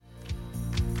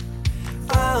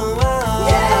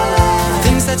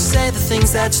that you say, the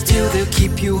things that you do, they'll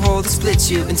keep you whole, they'll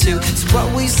split you in two. So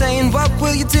what will you say and what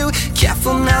will you do?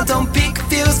 Careful now, don't be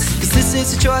confused, cause this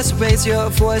is your choice. Raise your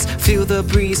voice, feel the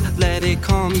breeze, let it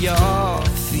calm your